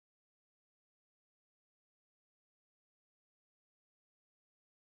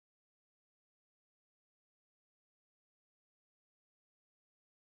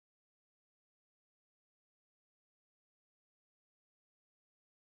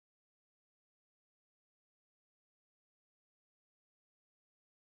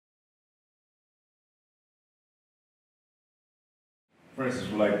Princess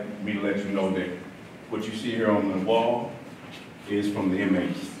would like me to let you know that what you see here on the wall is from the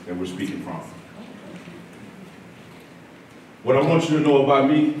inmates that we're speaking from. What I want you to know about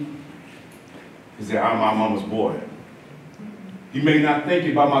me is that I'm my mama's boy. You may not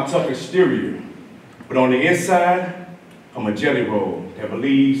think about my tough exterior, but on the inside, I'm a jelly roll that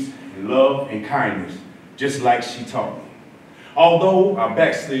believes in love and kindness, just like she taught me. Although I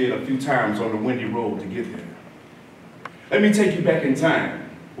backslid a few times on the windy road to get there. Let me take you back in time,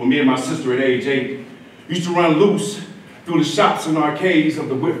 when me and my sister at age 8 used to run loose through the shops and arcades of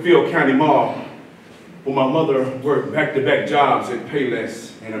the Whitfield County Mall, where my mother worked back-to-back jobs at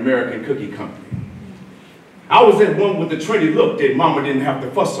Payless and American Cookie Company. I was that one with the trendy look that mama didn't have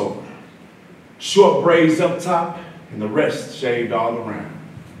to fuss over. Short braids up top and the rest shaved all around.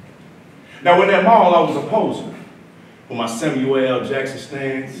 Now in that mall, I was a poser with my Samuel L. Jackson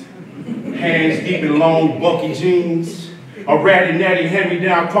stance, hands deep in long, bulky jeans, a ratty-natty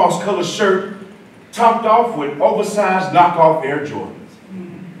hand-me-down cross-color shirt, topped off with oversized knockoff Air Jordans.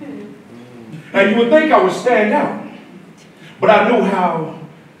 Now you would think I would stand out, but I knew how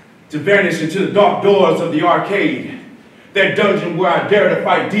to vanish into the dark doors of the arcade, that dungeon where I dare to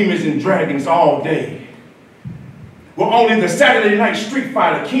fight demons and dragons all day. Where only the Saturday night street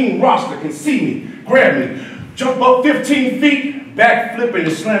fighter King Roster can see me, grab me, jump up 15 feet, backflip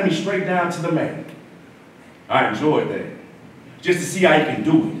and slam me straight down to the mat. I enjoyed that, just to see how he can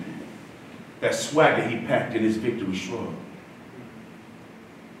do it. That swagger he packed in his victory shrug.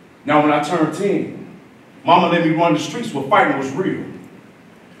 Now when I turned 10, mama let me run the streets where fighting was real.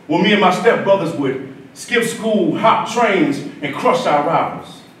 Where me and my stepbrothers would skip school, hop trains, and crush our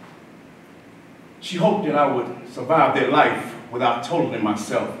rivals. She hoped that I would survive that life without totaling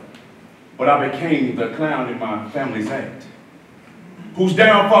myself, but I became the clown in my family's act, whose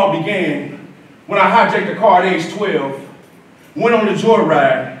downfall began when I hijacked a car at age 12, went on a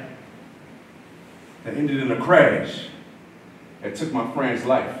joyride that ended in a crash that took my friend's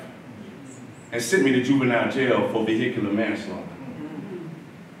life and sent me to juvenile jail for vehicular manslaughter.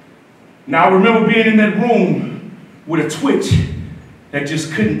 Now I remember being in that room with a twitch that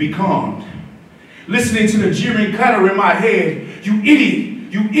just couldn't be calmed, listening to the jeering clatter in my head, "You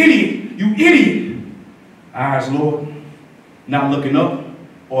idiot, you idiot, you idiot." Eyes lowered, not looking up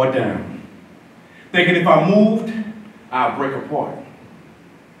or down, thinking if I moved, I'd break apart.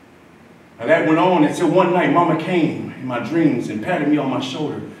 And that went on until one night mama came in my dreams and patted me on my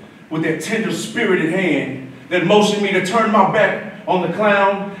shoulder with that tender spirited hand that motioned me to turn my back on the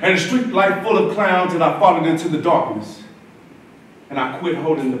clown and a street life full of clowns, and I followed into the darkness. And I quit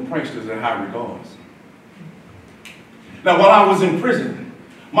holding the pranksters in high regards. Now while I was in prison,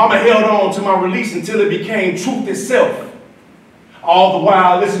 mama held on to my release until it became truth itself. All the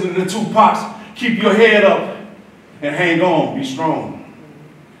while listening to Tupac's "Keep Your Head Up and Hang On, Be Strong."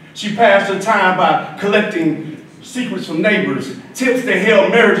 She passed her time by collecting secrets from neighbors, tips that held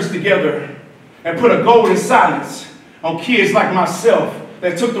marriages together, and put a golden silence on kids like myself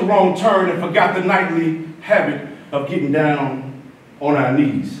that took the wrong turn and forgot the nightly habit of getting down on our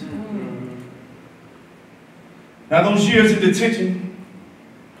knees. Now those years in detention,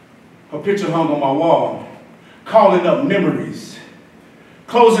 her picture hung on my wall, calling up memories.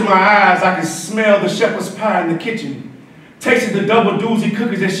 Closing my eyes, I could smell the shepherd's pie in the kitchen, tasted the double doozy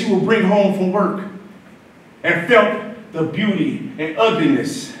cookies that she would bring home from work, and felt the beauty and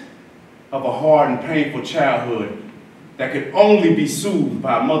ugliness of a hard and painful childhood that could only be soothed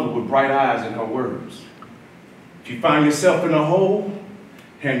by a mother with bright eyes and her words. If you find yourself in a hole,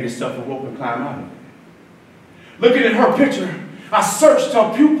 hand yourself a rope and climb out of it. Looking at her picture, I searched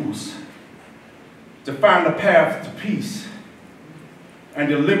her pupils to find a path to peace and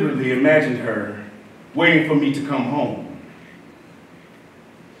deliberately imagined her waiting for me to come home.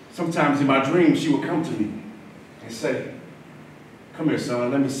 Sometimes in my dreams, she would come to me and say, "Come here, son,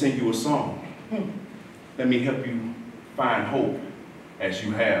 let me sing you a song. Let me help you find hope as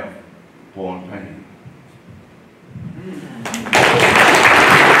you have borne pain."